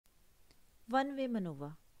One-way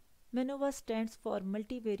MANOVA. MANOVA stands for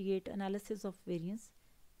Multivariate Analysis of Variance.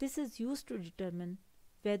 This is used to determine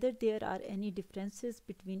whether there are any differences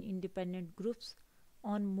between independent groups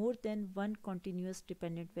on more than one continuous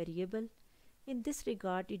dependent variable. In this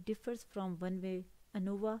regard, it differs from one-way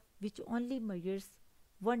ANOVA, which only measures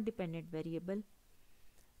one dependent variable.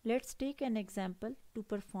 Let's take an example to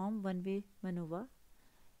perform one-way MANOVA.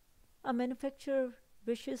 A manufacturer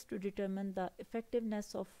wishes to determine the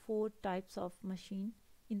effectiveness of 4 types of machine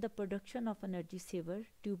in the production of energy saver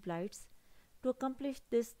tube lights. To accomplish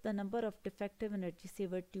this, the number of defective energy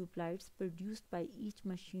saver tube lights produced by each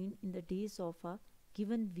machine in the days of a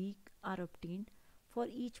given week are obtained for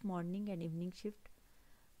each morning and evening shift.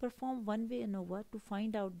 Perform one-way ANOVA to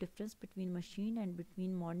find out difference between machine and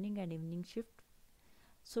between morning and evening shift.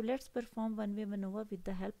 So let's perform one-way MANOVA with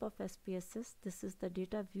the help of SPSS. This is the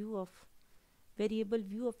data view of variable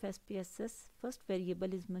view of SPSS. First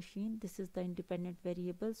variable is machine. This is the independent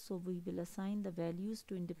variable, so we will assign the values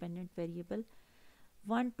to independent variable.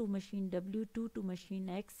 1 to machine W, 2 to machine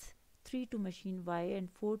X, 3 to machine Y, and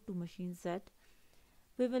 4 to machine Z.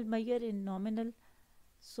 We will measure in nominal.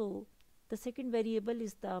 So the second variable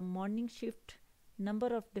is the morning shift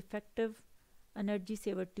number of defective energy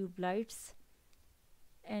saver tube lights,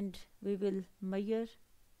 and we will measure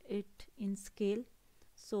it in scale.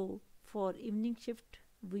 So for evening shift,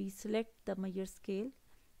 we select the measure scale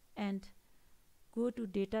and go to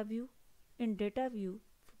data view. In data view,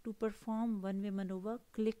 to perform one-way MANOVA,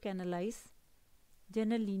 click Analyze,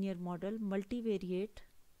 General Linear Model, Multivariate,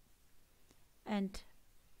 and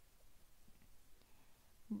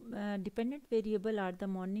dependent variable are the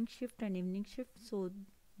morning shift and evening shift. So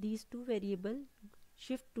these two variables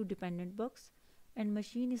shift to dependent box, and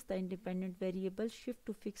machine is the independent variable. Shift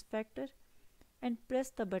to fixed factor and press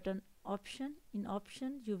the button option. In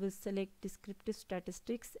option, you will select descriptive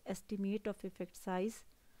statistics, estimate of effect size,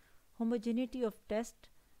 homogeneity of test.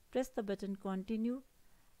 Press the button continue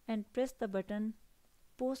and press the button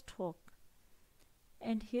post hoc,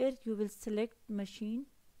 and here you will select machine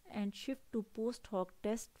and shift to post hoc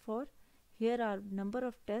test. For here are number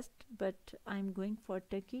of tests, but I am going for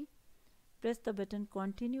Turkey. Press the button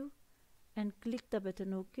continue and click the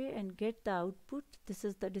button OK and get the output. This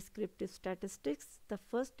is the descriptive statistics. The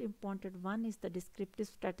first important one is the descriptive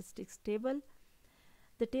statistics table.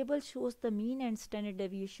 The table shows the mean and standard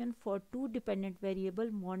deviation for 2 dependent variable,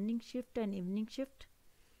 morning shift and evening shift,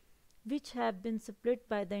 which have been split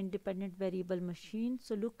by the independent variable machine.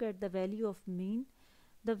 So look at the value of mean.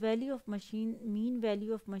 The value of mean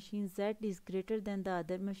value of machine Z is greater than the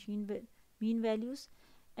other machine mean values,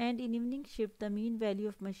 and in evening shift the mean value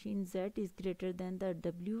of machine Z is greater than the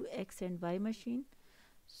W, X and Y machine.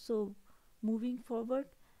 So moving forward,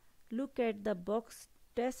 look at the box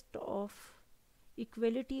test of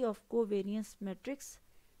equality of covariance matrix.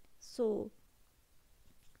 So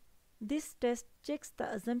this test checks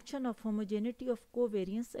the assumption of homogeneity of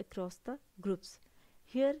covariance across the groups.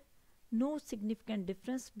 Here no significant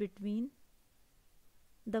difference between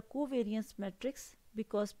the covariance matrix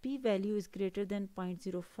because p-value is greater than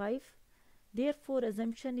 0.05. Therefore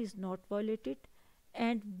assumption is not violated,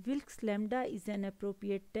 and Wilks lambda is an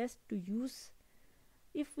appropriate test to use.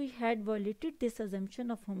 If we had violated this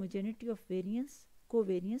assumption of homogeneity of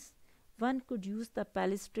covariance, one could use the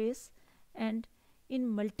Pallis trace, and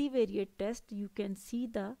in multivariate test you can see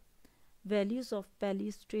the values of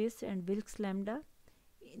Pallis trace and Wilks lambda.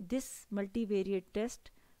 This multivariate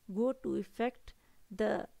test go to effect.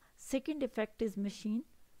 The second effect is machine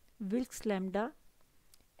Wilks lambda,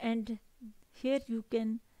 and here you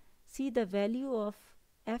can see the value of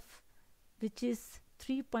F, which is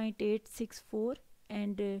 3.864,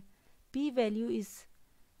 and p-value is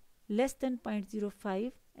less than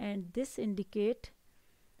 0.05, and this indicate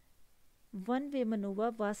one-way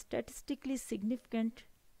MANOVA was statistically significant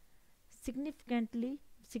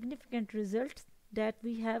results, that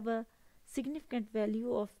we have a significant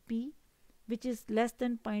value of p which is less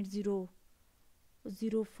than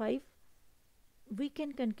 0.005. We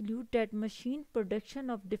can conclude that machine production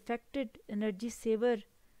of defected energy saver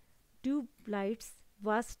tube lights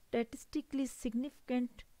was statistically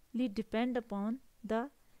significantly depend upon the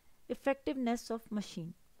effectiveness of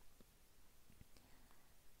machine.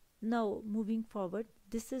 Now moving forward,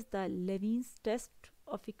 this is the Levin's test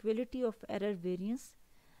of equality of error variance.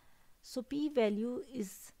 So p-value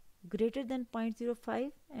is greater than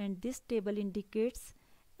 0.05, and this table indicates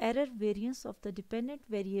error variance of the dependent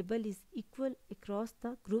variable is equal across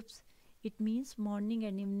the groups. It means morning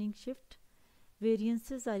and evening shift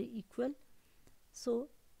variances are equal. So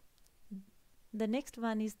the next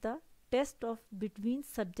one is the test of between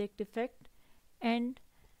subject effect and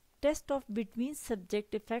test of between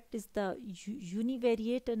subject effect is the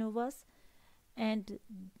univariate ANOVAs, and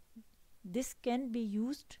this can be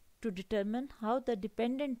used to determine how the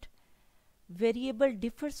dependent variable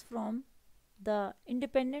differs from the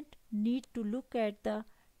independent. Need to look at the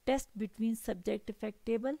test between subject effect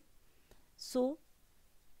table. So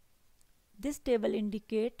this table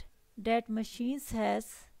indicate that machines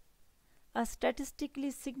has a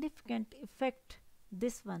statistically significant effect,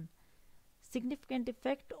 this one, significant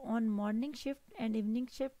effect on morning shift and evening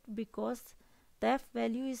shift, because the F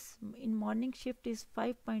value is in morning shift is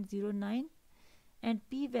 5.09 and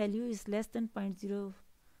P value is less than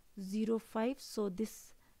 0.005. So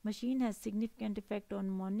this machine has significant effect on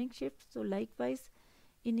morning shift. So likewise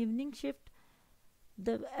in evening shift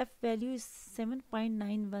the F value is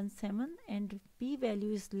 7.917 and P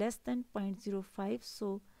value is less than 0.05.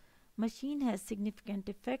 So machine has significant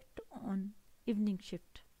effect on evening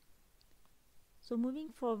shift. So moving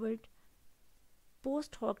forward,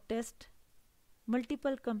 post hoc test,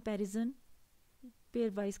 multiple comparison,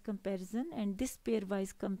 pairwise comparison, and this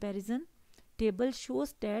pairwise comparison table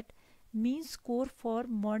shows that mean score for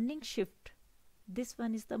morning shift, this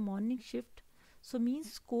one is the morning shift, so mean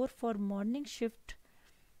score for morning shift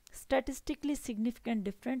statistically significant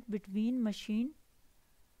difference between machine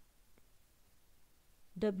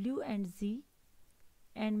W and Z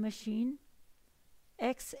and machine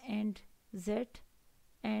X and Z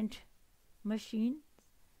and machine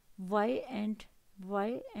Y and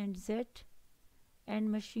Z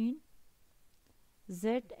and machine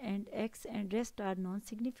Z and X and rest are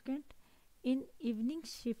non-significant. In evening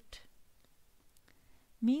shift,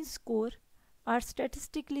 mean score are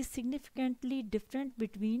statistically significantly different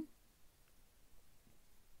between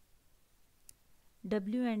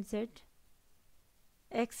W and Z,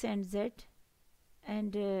 X and Z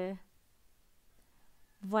and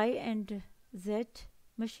Y and Z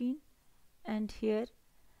machine, and here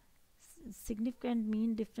significant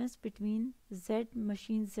mean difference between Z,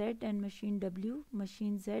 machine Z and machine W,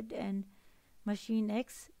 machine Z and machine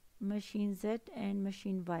X, machine Z and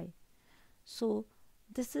machine Y. So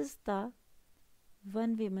this is the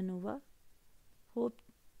one-way MANOVA. Hope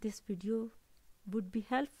this video would be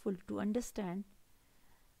helpful to understand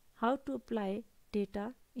how to apply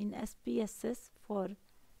data in SPSS for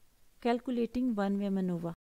calculating one-way MANOVA.